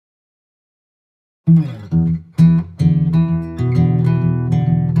I'm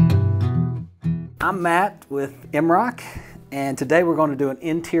Matt with MRock, and today we're going to do an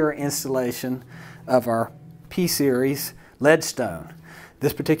interior installation of our P-Series leadstone.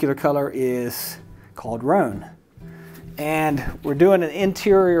 This particular color is called Roan. And we're doing an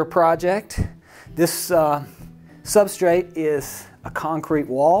interior project. This substrate is a concrete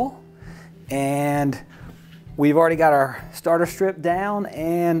wall, and we've already got our starter strip down,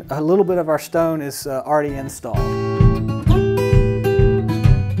 and a little bit of our stone is already installed.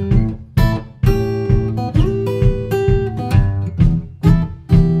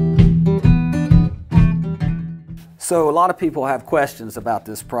 So a lot of people have questions about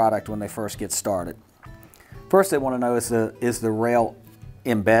this product when they first get started. First, they want to know, is the rail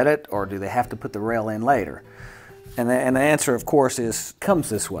embedded, or do they have to put the rail in later? And the answer, of course, comes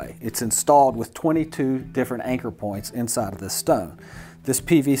this way. It's installed with 22 different anchor points inside of this stone. This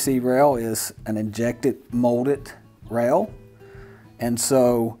PVC rail is an injected molded rail, and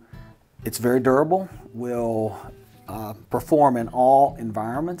so it's very durable, will perform in all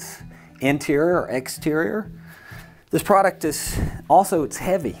environments, interior or exterior. This product is also, it's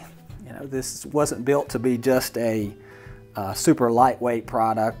heavy. You know, this wasn't built to be just a super lightweight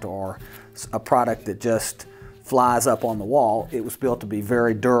product or a product that just flies up on the wall. It was built to be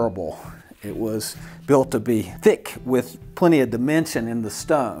very durable. It was built to be thick with plenty of dimension in the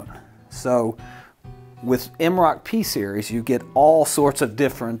stone. So with MRock P-Series, you get all sorts of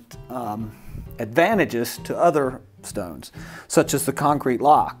different advantages to other stones, such as the concrete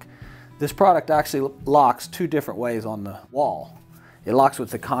lock. This product actually locks two different ways on the wall. It locks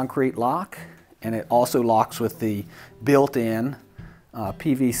with the concrete lock, and it also locks with the built-in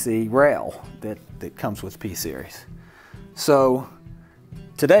PVC rail that comes with P-Series. So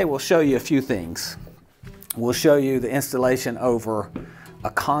today we'll show you a few things. We'll show you the installation over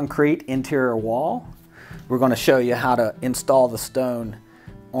a concrete interior wall. We're going to show you how to install the stone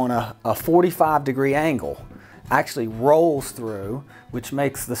on a 45-degree angle. Actually rolls through, which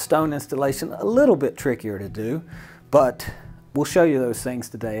makes the stone installation a little bit trickier to do, but we'll show you those things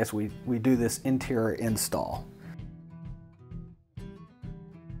today as we do this interior install.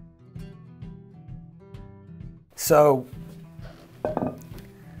 So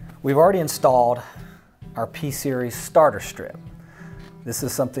we've already installed our P-Series starter strip. This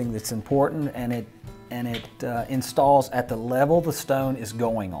is something that's important, and it installs at the level the stone is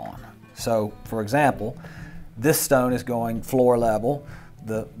going on. So for example, this stone is going floor level.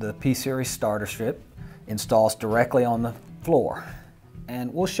 The P-Series starter strip installs directly on the floor.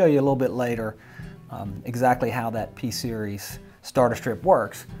 And we'll show you a little bit later exactly how that P-Series starter strip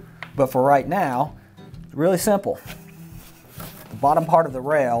works. But for right now, it's really simple. The bottom part of the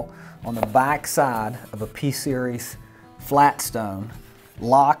rail on the back side of a P-Series flat stone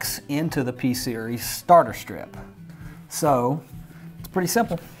locks into the P-Series starter strip. So it's pretty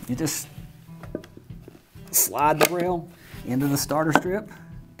simple. You just slide the rail into the starter strip,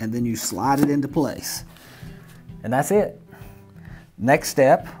 and then you slide it into place. And that's it. Next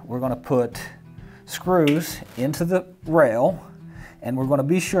step, we're going to put screws into the rail, and we're going to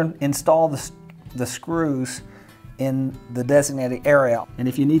be sure to install the screws in the designated area. And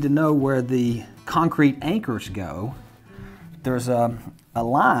if you need to know where the concrete anchors go, there's a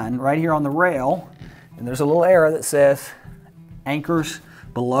line right here on the rail, and there's a little arrow that says anchors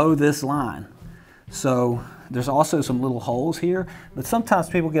below this line. So there's also some little holes here, but sometimes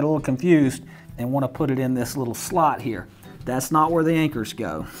people get a little confused and want to put it in this little slot here. That's not where the anchors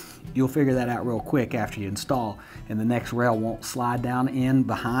go. You'll figure that out real quick after you install, and the next rail won't slide down in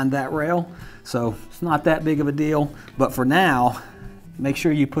behind that rail. So it's not that big of a deal, but for now, make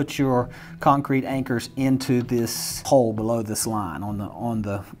sure you put your concrete anchors into this hole below this line on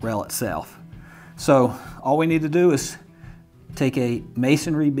the rail itself. So all we need to do is take a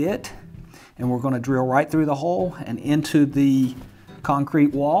masonry bit, and we're going to drill right through the hole and into the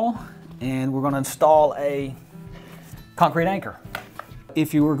concrete wall, and we're going to install a concrete anchor.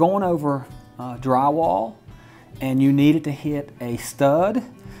 If you were going over drywall and you needed to hit a stud,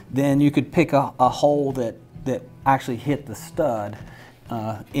 then you could pick a hole that actually hit the stud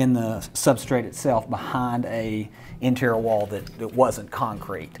in the substrate itself behind a interior wall that wasn't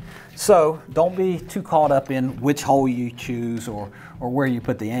concrete. So don't be too caught up in which hole you choose or where you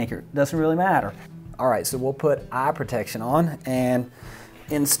put the anchor. It doesn't really matter. All right, so we'll put eye protection on and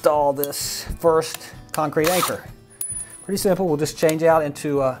install this first concrete anchor. Pretty simple. We'll just change out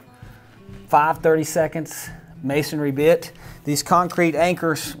into a 5/32 masonry bit. These concrete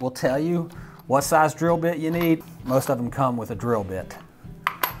anchors will tell you what size drill bit you need. Most of them come with a drill bit.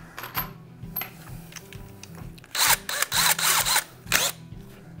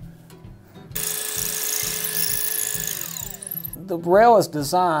 the rail is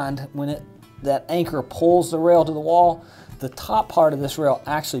designed when that anchor pulls the rail to the wall, the top part of this rail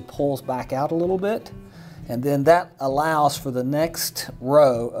actually pulls back out a little bit, and then that allows for the next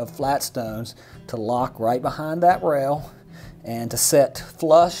row of flat stones to lock right behind that rail and to set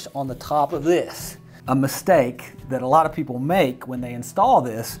flush on the top of this. A mistake that a lot of people make when they install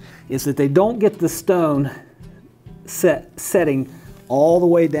this is that they don't get the stone setting all the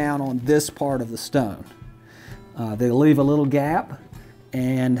way down on this part of the stone. They'll leave a little gap,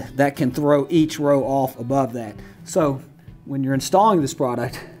 and that can throw each row off above that. So when you're installing this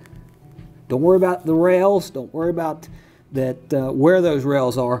product, don't worry about the rails, don't worry about that where those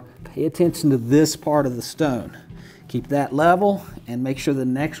rails are. Pay attention to this part of the stone. Keep that level and make sure the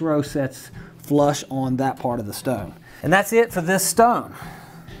next row sets flush on that part of the stone. And that's it for this stone.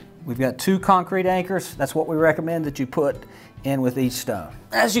 We've got 2 concrete anchors. That's what we recommend that you put in with each stone.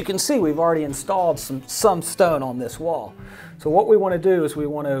 As you can see, we've already installed some stone on this wall. So what we want to do is we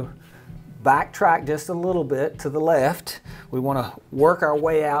want to backtrack just a little bit to the left. We want to work our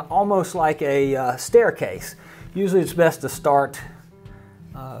way out almost like a staircase. Usually it's best to start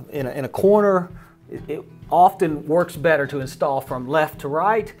in a corner. It often works better to install from left to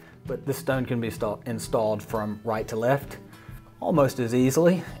right, but this stone can be installed from right to left almost as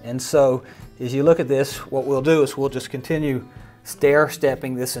easily. And so as you look at this, what we'll do is we'll just continue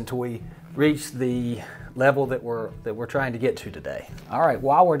stair-stepping this until we reach the level that we're trying to get to today. All right,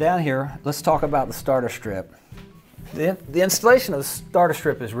 while we're down here, let's talk about the starter strip. The installation of the starter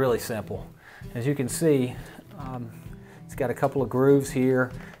strip is really simple. As you can see, it's got a couple of grooves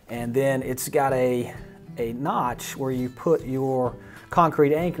here, and then it's got a notch where you put your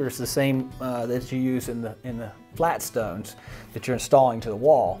concrete anchors, the same that you use in the flat stones that you're installing to the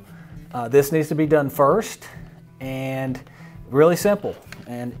wall. This needs to be done first, and really simple.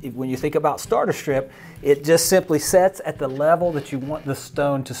 And when you think about starter strip, it just simply sets at the level that you want the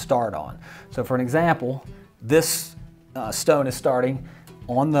stone to start on. So for an example, this stone is starting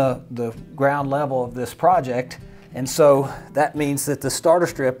on the ground level of this project, and so that means that the starter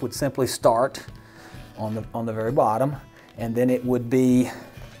strip would simply start on the very bottom, and then it would be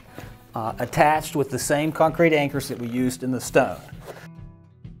attached with the same concrete anchors that we used in the stone.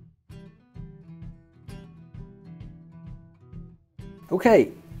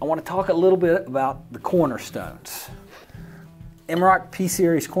 Okay, I want to talk a little bit about the cornerstones. MRock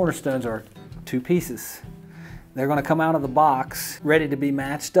P-Series cornerstones are 2 pieces. They're going to come out of the box ready to be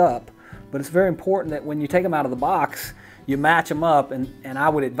matched up, but it's very important that when you take them out of the box, you match them up, and I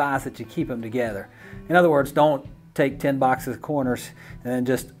would advise that you keep them together. In other words, don't take 10 boxes of corners and then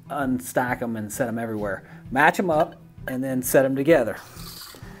just unstack them and set them everywhere. Match them up and then set them together.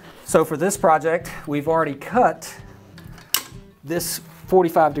 So for this project, we've already cut this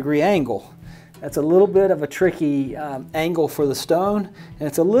 45-degree angle. That's a little bit of a tricky angle for the stone, and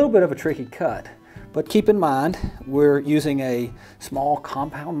it's a little bit of a tricky cut. But keep in mind, we're using a small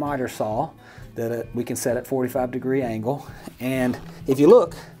compound miter saw that we can set at 45-degree angle. And if you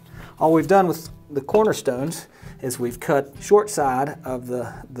look, all we've done with the cornerstones is we've cut short side of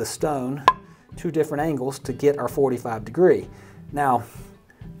the stone 2 different angles to get our 45-degree. Now,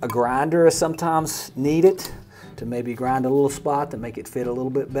 a grinder is sometimes needed to maybe grind a little spot to make it fit a little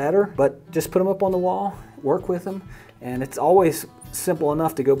bit better, but just put them up on the wall, work with them, and it's always simple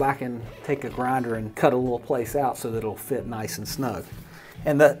enough to go back and take a grinder and cut a little place out so that it'll fit nice and snug.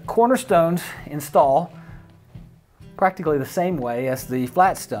 And the cornerstones install practically the same way as the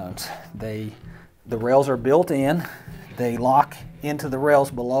flat stones. The rails are built in, they lock into the rails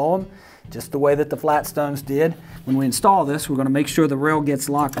below them, just the way that the flat stones did. When we install this, we're going to make sure the rail gets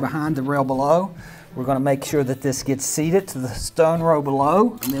locked behind the rail below. We're going to make sure that this gets seated to the stone row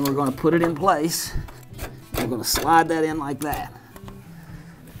below, and then we're going to put it in place. We're going to slide that in like that.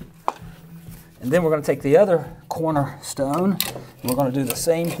 And then we're going to take the other cornerstone, and we're going to do the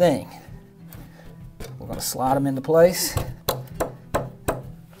same thing. We're going to slide them into place.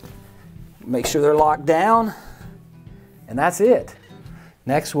 Make sure they're locked down, and that's it.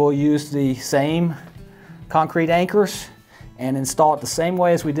 Next, we'll use the same concrete anchors and install it the same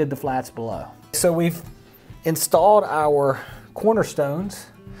way as we did the flats below. So we've installed our cornerstones,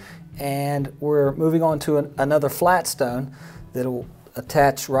 and we're moving on to another flat stone that will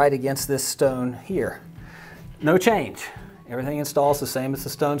attach right against this stone here. No change. Everything installs the same as the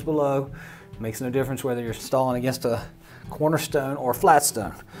stones below. It makes no difference whether you're installing against a cornerstone or flat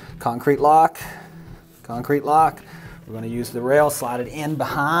stone. Concrete lock, concrete lock. We're going to use the rail, slide it in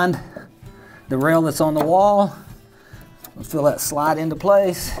behind the rail that's on the wall. We'll feel that slide into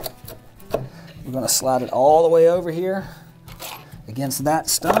place. We're going to slide it all the way over here against that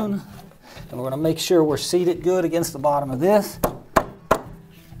stone. And we're going to make sure we're seated good against the bottom of this.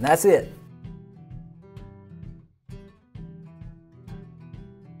 And that's it.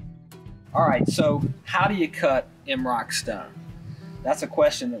 All right, so how do you cut MROC stone? That's a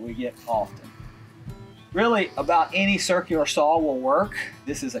question that we get often. Really, about any circular saw will work.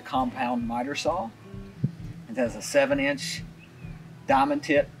 This is a compound miter saw. It has a 7-inch diamond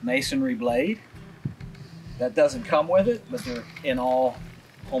tip masonry blade. That doesn't come with it, but they're in all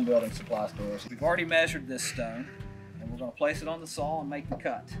home building supply stores. We've already measured this stone, and we're going to place it on the saw and make the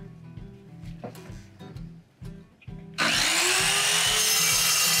cut.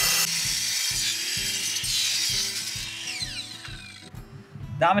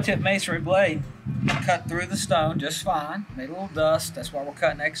 Diamond tip masonry blade cut through the stone just fine. Made a little dust, that's why we're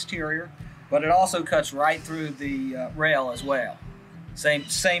cutting exterior. But it also cuts right through the rail as well.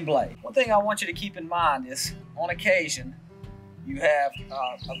 Same blade. One thing I want you to keep in mind is, on occasion, you have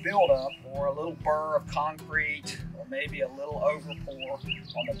a buildup or a little burr of concrete or maybe a little overpour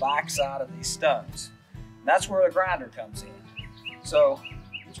on the back side of these stones. And that's where the grinder comes in. So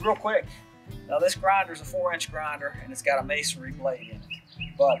it's real quick. Now this grinder is a 4-inch grinder and it's got a masonry blade in it.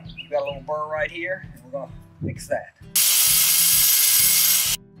 But we've got a little burr right here and we're going to fix that.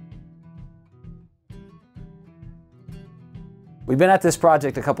 We've been at this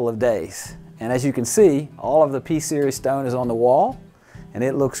project a couple of days, and as you can see, all of the P-Series stone is on the wall, and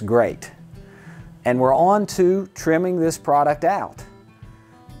it looks great. And we're on to trimming this product out.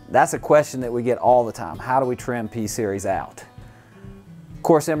 That's a question that we get all the time. How do we trim P-Series out? Of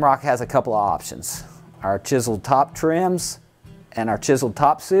course, MROC has a couple of options. Our chiseled top trims and our chiseled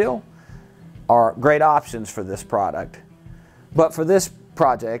top seal are great options for this product. But for this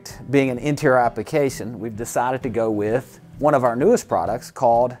project, being an interior application, we've decided to go with one of our newest products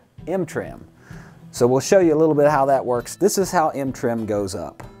called M-Trim. So we'll show you a little bit how that works. This is how M-Trim goes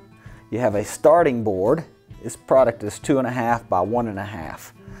up. You have a starting board. This product is 2.5 by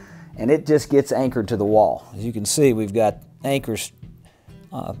 1.5, and it just gets anchored to the wall. As you can see, we've got anchors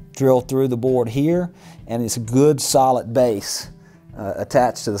drilled through the board here, and it's a good solid base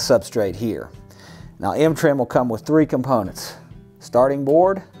attached to the substrate here. Now M-Trim will come with 3 components: starting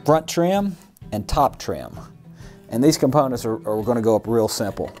board, front trim, and top trim. And these components are going to go up real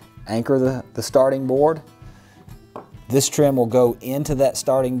simple. Anchor the starting board. This trim will go into that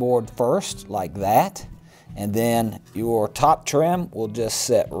starting board first, like that. And then your top trim will just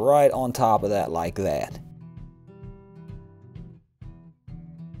sit right on top of that, like that.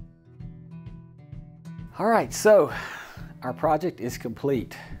 All right, so our project is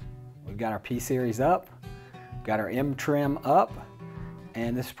complete. We've got our P-Series up, got our M-Trim up,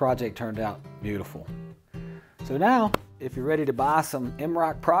 and this project turned out beautiful. So now, if you're ready to buy some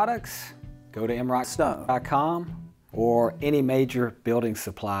MROC products, go to mrocstone.com or any major building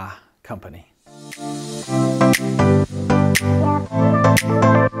supply company.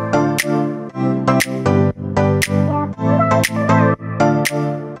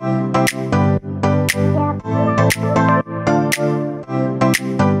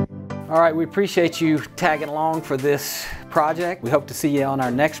 All right, we appreciate you tagging along for this project. We hope to see you on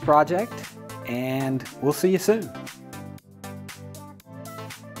our next project, and we'll see you soon.